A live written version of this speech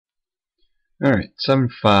Alright,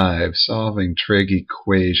 7.5, solving trig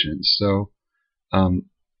equations. So,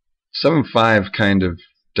 7.5 kind of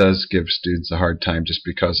does give students a hard time just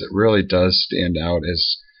because it really does stand out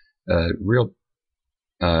as a real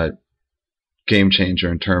game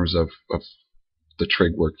changer in terms of the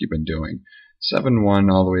trig work you've been doing.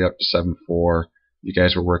 7.1 all the way up to 7.4, you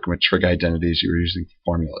guys were working with trig identities. You were using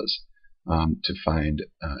formulas to find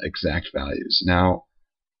exact values. Now,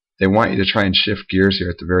 they want you to try and shift gears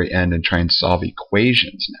here at the very end and try and solve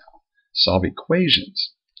equations now. Solve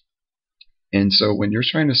equations. And so when you're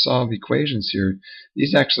trying to solve equations here,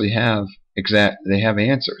 these actually have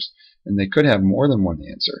answers. And they could have more than one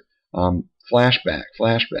answer. Flashback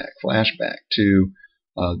to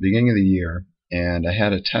the beginning of the year, and I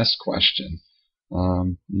had a test question.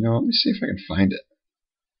 Let me see if I can find it.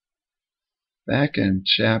 Back in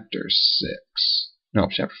chapter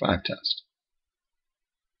 5 test.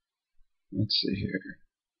 Let's see here.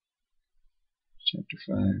 Chapter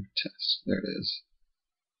 5 test. There it is.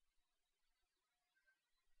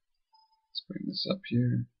 Let's bring this up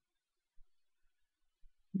here.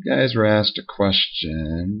 You guys were asked a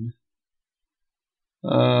question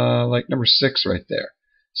like number 6 right there.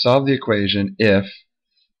 Solve the equation if,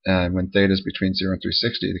 when theta is between 0 and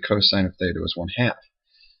 360, the cosine of theta was 1/2.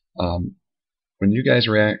 When you guys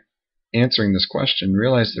were answering this question,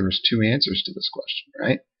 realize there was 2 answers to this question,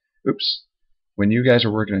 right? Oops. When you guys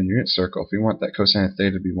are working on a unit circle, if we want that cosine of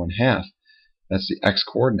theta to be 1/2, that's the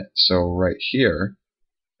x-coordinate. So right here,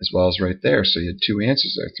 as well as right there, so you had 2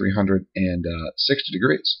 answers there, 360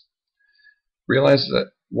 degrees. Realize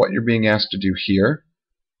that what you're being asked to do here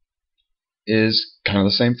is kind of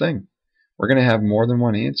the same thing. We're going to have more than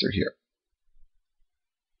one answer here.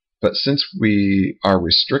 But since we are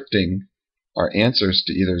restricting our answers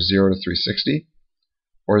to either 0 to 360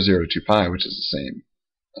 or 0 to 2 pi, which is the same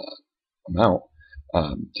amount,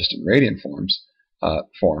 just in radian form,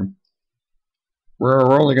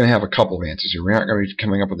 we're only going to have a couple of answers here. We're not going to be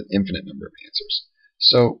coming up with an infinite number of answers.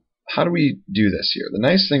 So how do we do this here? The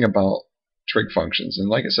nice thing about trig functions, and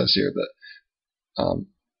like it says here, that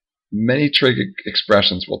many trig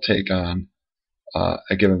expressions will take on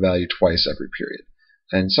a given value twice every period.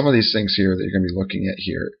 And some of these things here that you're going to be looking at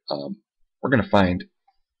here, we're going to find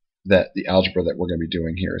that the algebra that we're going to be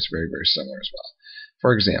doing here is very, very similar as well.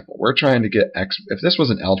 For example, we're trying to get x. If this was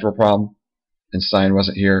an algebra problem and sine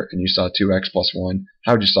wasn't here and you saw 2x plus 1,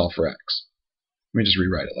 how would you solve for x? Let me just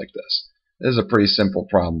rewrite it like this. This is a pretty simple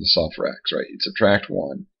problem to solve for x, right? You'd subtract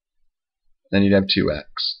 1, then you'd have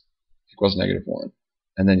 2x equals -1,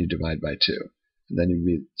 and then you divide by 2, and then you'd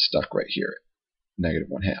be stuck right here at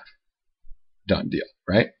 -1/2. Done deal,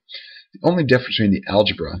 right? The only difference between the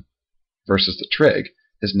algebra versus the trig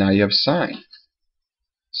is now you have sine.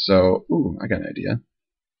 So, I got an idea.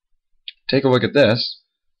 Take a look at this,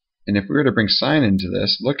 and if we were to bring sine into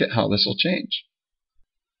this, look at how this will change.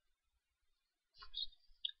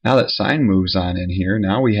 Now that sine moves on in here,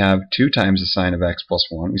 now we have 2 times the sine of x plus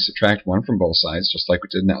 1. We subtract 1 from both sides, just like we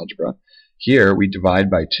did in algebra. Here, we divide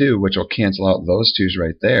by 2, which will cancel out those 2's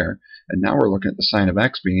right there. And now we're looking at the sine of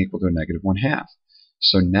x being equal to a -1/2.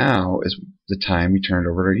 So now is the time we turn it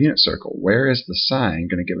over to our unit circle. Where is the sine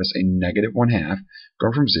going to give us a -1/2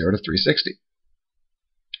 going from 0 to 360?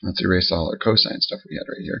 Let's erase all our cosine stuff we had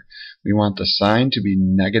right here. We want the sine to be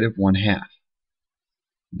 -1/2.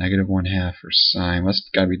 -1/2 for sine. That's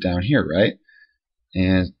got to be down here, right?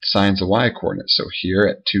 And sine's the y-coordinate. So here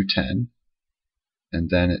at 210, and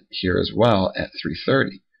then here as well at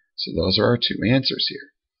 330. So those are our 2 answers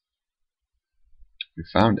here. We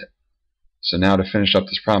found it. So now to finish up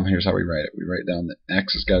this problem, here's how we write it. We write down that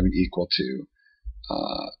x has got to be equal to,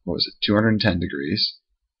 210 degrees,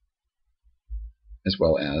 as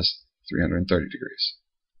well as 330 degrees.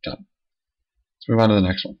 Done. Let's move on to the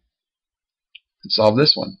next one. Let's solve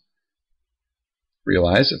this one.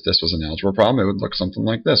 Realize if this was an algebra problem, it would look something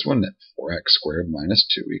like this, wouldn't it? 4x squared minus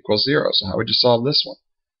 2 equals 0. So how would you solve this one?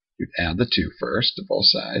 You'd add the 2 first to both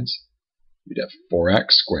sides. You'd have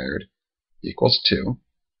 4x squared equals 2.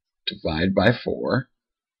 Divide by 4.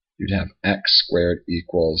 You'd have x squared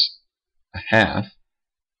equals 1/2.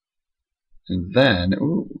 And then,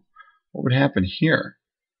 what would happen here?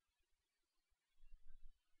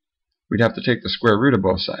 We'd have to take the square root of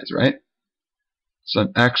both sides, right?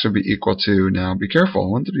 So x would be equal to, now be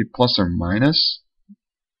careful, wouldn't it be plus or minus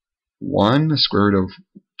 1, the square root of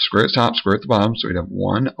square at the top, square at the bottom, so we'd have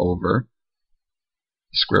 1 over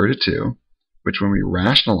the square root of 2, which when we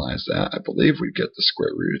rationalize that, I believe we'd get the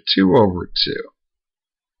square root of 2 over 2.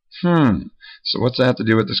 So what's that have to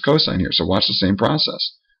do with this cosine here? So watch the same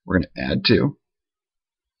process. We're going to add 2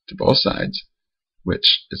 to both sides,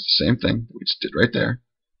 which is the same thing that we just did right there.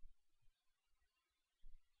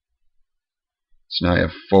 So now I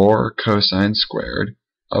have 4 cosine squared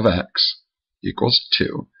of x equals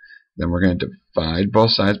 2. Then we're going to divide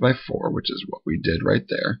both sides by 4, which is what we did right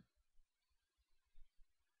there.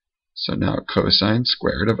 So now cosine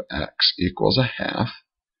squared of x equals a half.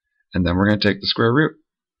 And then we're going to take the square root,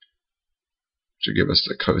 which will give us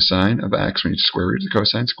the cosine of x when you square root the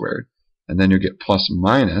cosine squared. And then you get plus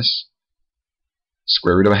minus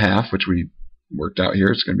square root of a half, which we worked out here.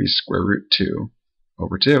 It's going to be square root 2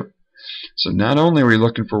 over 2. So not only are we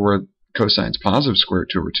looking for where cosine's positive square root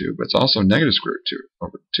 2 over 2, but it's also negative square root 2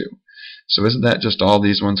 over 2. So isn't that just all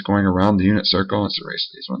these ones going around the unit circle? Let's erase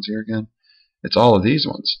these ones here again. It's all of these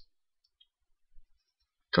ones.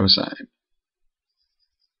 Cosine,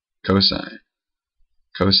 cosine,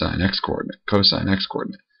 cosine x coordinate, cosine x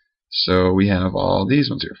coordinate. So we have all these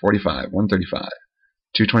ones here, 45, 135,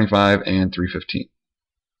 225, and 315.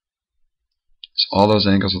 So all those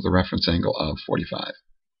angles with the reference angle of 45.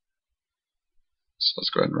 So let's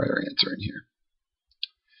go ahead and write our answer in here.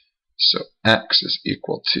 So x is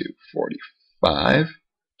equal to 45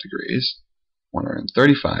 degrees,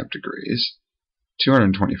 135 degrees,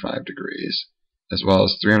 225 degrees, as well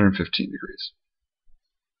as 315 degrees.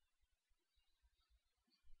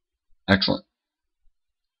 Excellent.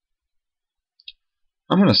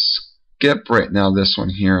 I'm going to skip right now this one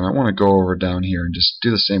here, and I want to go over down here and just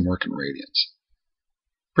do the same work in radians.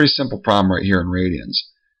 Pretty simple problem right here in radians.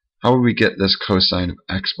 How would we get this cosine of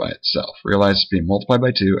x by itself? Realize it's being multiplied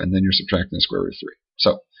by 2, and then you're subtracting the square root of 3.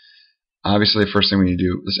 So, obviously, the first thing we need to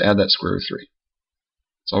do is add that square root of 3.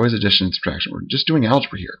 It's always addition and subtraction. We're just doing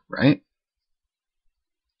algebra here, right?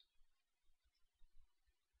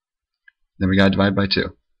 Then we got to divide by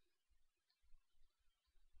 2.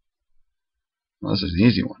 Well, this is an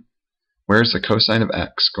easy one. Where's the cosine of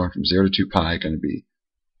x going from 0 to 2 pi going to be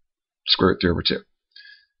square root 3 over 2?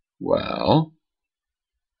 Well,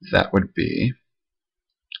 that would be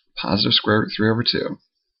positive square root 3 over 2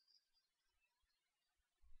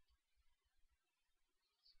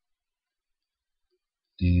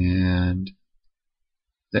 and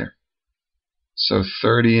there. So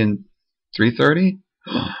 30 and 330?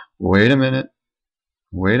 Wait a minute.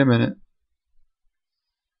 Wait a minute.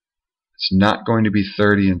 It's not going to be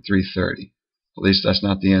 30 and 330. At least that's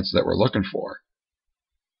not the answer that we're looking for.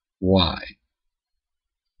 Why?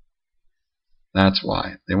 That's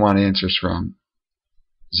why. They want answers from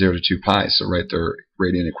 0 to 2 pi, so write their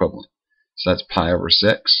radian equivalent. So that's pi over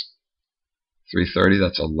 6. 330,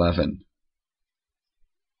 that's 11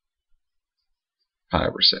 pi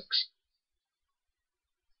over 6.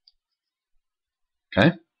 Okay?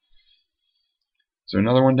 Is there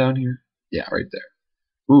another one down here? Yeah, right there.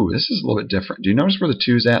 Ooh, this is a little bit different. Do you notice where the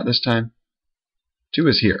 2 is at this time? 2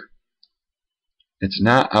 is here. It's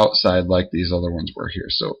not outside like these other ones were here.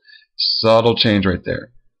 So subtle change right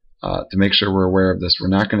there. To make sure we're aware of this, we're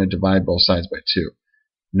not going to divide both sides by 2.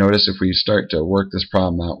 Notice if we start to work this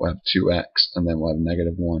problem out, we'll have 2x and then we'll have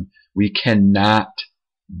negative 1. We cannot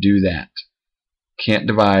do that. Can't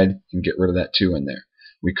divide and get rid of that 2 in there.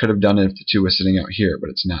 We could have done it if the 2 was sitting out here, but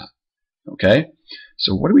it's not. Okay?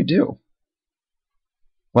 So what do we do?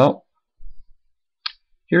 Well,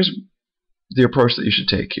 here's the approach that you should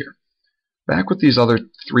take here. Back with these other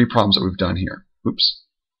 3 problems that we've done here. Oops.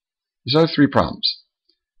 These other 3 problems.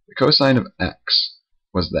 The cosine of x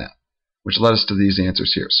was that, which led us to these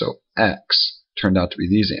answers here. So x turned out to be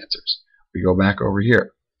these answers. We go back over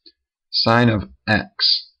here. Sine of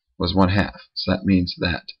x was 1/2. So that means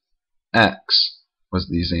that x was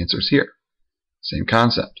these answers here. Same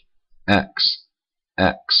concept. X,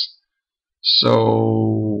 x.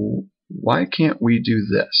 So why can't we do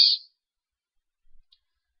this?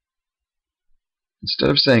 Instead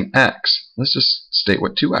of saying x, let's just state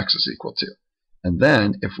what 2x is equal to. And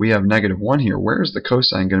then, if we have negative 1 here, where is the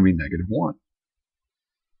cosine going to be negative 1?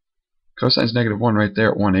 Cosine's negative 1 right there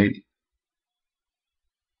at 180.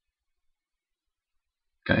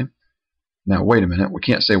 Okay? Now, wait a minute. We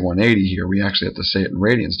can't say 180 here. We actually have to say it in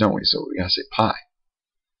radians, don't we? So we got to say pi.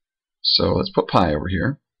 So let's put pi over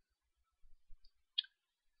here.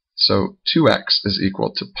 So 2x is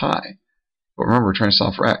equal to pi. But remember, we're trying to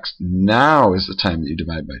solve for x. Now is the time that you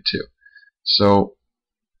divide by 2. So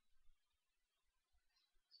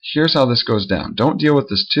here's how this goes down. Don't deal with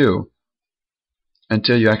this 2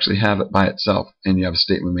 until you actually have it by itself and you have a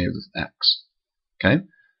statement made with x. Okay?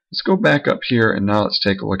 Let's go back up here and now let's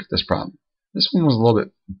take a look at this problem. This one was a little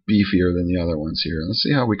bit beefier than the other ones here. Let's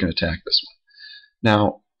see how we can attack this one.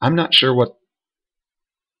 Now, I'm not sure what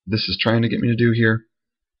this is trying to get me to do here,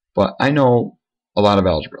 but I know a lot of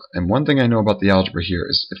algebra. And one thing I know about the algebra here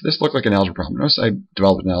is if this looked like an algebra problem, notice I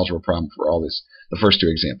developed an algebra problem for all these, the first two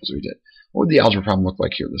examples we did. What would the algebra problem look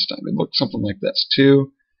like here this time? It looked something like this.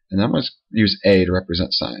 2, and then I'm going to use a to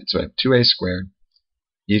represent sign. So I have 2a squared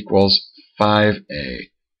equals 5a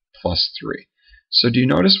plus 3. So do you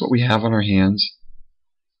notice what we have on our hands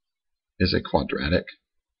is a quadratic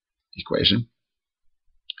equation?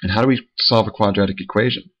 And how do we solve a quadratic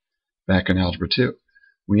equation back in Algebra 2?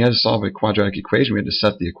 When you had to solve a quadratic equation, we had to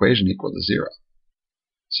set the equation equal to 0.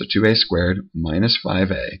 So 2a squared minus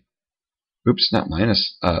 5a, oops, not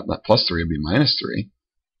plus 3, would be minus 3,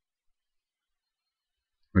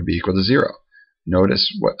 would be equal to 0.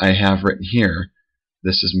 Notice what I have written here.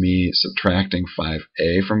 This is me subtracting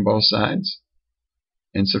 5a from both sides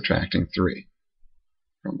and subtracting 3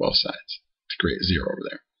 from both sides to create 0 over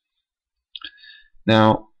there.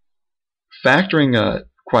 Now, factoring a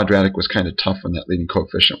quadratic was kind of tough when that leading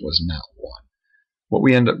coefficient was not 1. What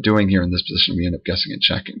we end up doing here in this position, we end up guessing and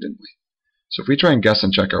checking, didn't we? So if we try and guess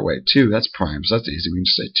and check our way, 2, that's prime, so that's easy. We can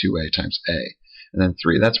just say 2a times a. And then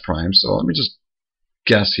 3, that's prime, so let me just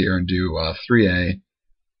guess here and do 3a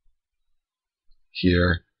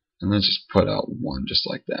here, and then just put out 1 just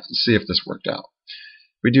like that and see if this worked out.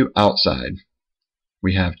 If we do outside,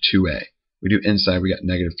 we have 2a. We do inside, we got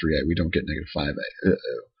negative 3a. We don't get negative 5a.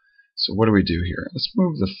 So what do we do here? Let's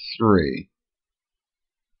move the 3.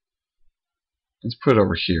 Let's put it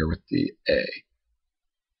over here with the a.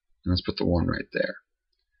 And let's put the 1 right there.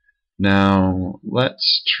 Now,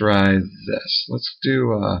 let's try this. Let's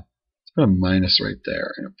put a minus right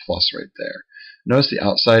there and a plus right there. Notice the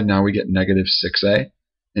outside, now we get negative 6a,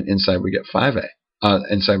 and inside we get 5a.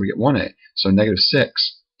 Inside we get 1a. So negative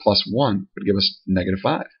 6 plus 1 would give us negative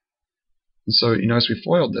 5. And so you notice we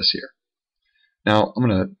FOILed this here. Now, I'm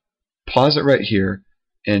going to pause it right here,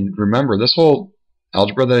 and remember, this whole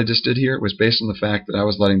algebra that I just did here was based on the fact that I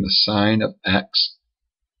was letting the sign of x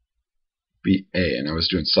be a, and I was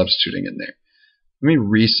doing substituting in there. Let me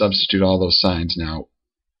resubstitute all those signs now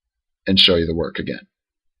and show you the work again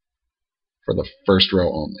for the first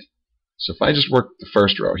row only. So if I just work the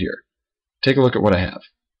first row here, take a look at what I have.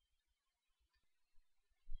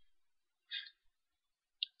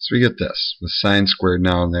 So we get this, with sine squared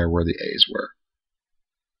now and there where the a's were.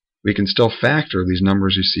 We can still factor these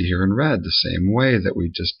numbers you see here in red the same way that we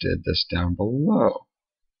just did this down below.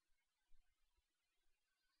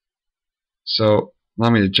 So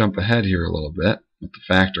allow me to jump ahead here a little bit with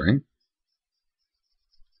the factoring.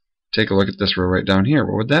 Take a look at this row right down here.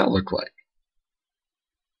 What would that look like?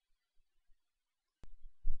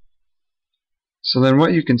 So then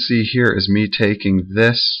what you can see here is me taking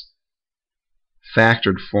this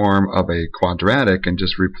factored form of a quadratic and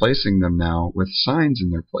just replacing them now with signs in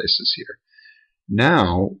their places here.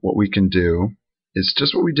 Now what we can do is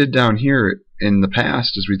just what we did down here in the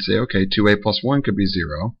past is we'd say, okay, 2a plus 1 could be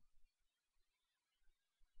 0,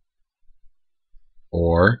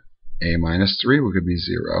 or a minus 3 could be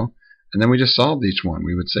 0, and then we just solved each one.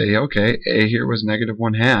 We would say, okay, a here was negative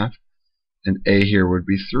 1/2, and a here would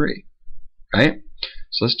be 3, right?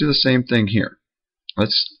 So let's do the same thing here.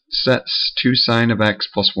 Let's set 2 sine of x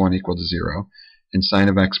plus 1 equal to 0 and sine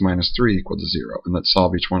of x minus 3 equal to 0, and let's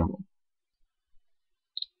solve each one of them.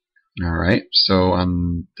 Alright, so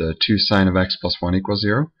on the 2 sine of x plus 1 equals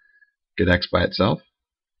 0, get x by itself.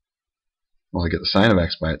 Well, I get the sine of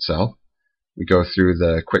x by itself. We go through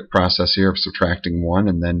the quick process here of subtracting 1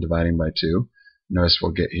 and then dividing by 2. Notice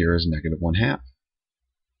we'll get here is negative 1/2.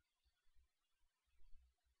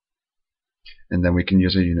 And then we can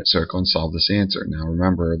use a unit circle and solve this answer. Now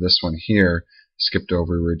remember, this one here, skipped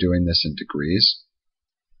over, we were doing this in degrees.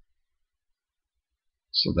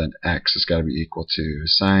 So then x has got to be equal to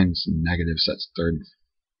sines and negatives, that's third and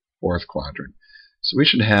fourth quadrant. So we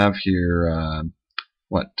should have here,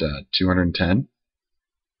 210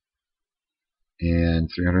 and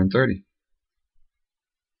 330.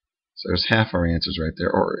 So there's half our answers right there.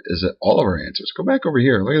 Or is it all of our answers? Go back over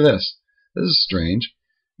here. Look at this. This is strange.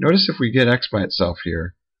 Notice if we get x by itself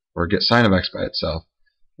here, or get sine of x by itself,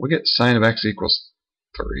 we'll get sine of x equals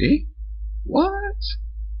 3? What?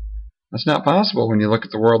 That's not possible when you look at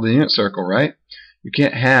the world of the unit circle, right? You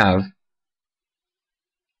can't have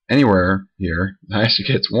anywhere here, the highest you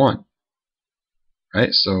get is 1.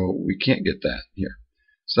 Right? So we can't get that here.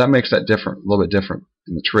 So that makes that different, a little bit different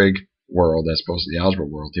in the trig world as opposed to the algebra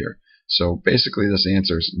world here. So basically this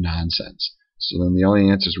answer is nonsense. So then the only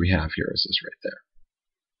answers we have here is this right there.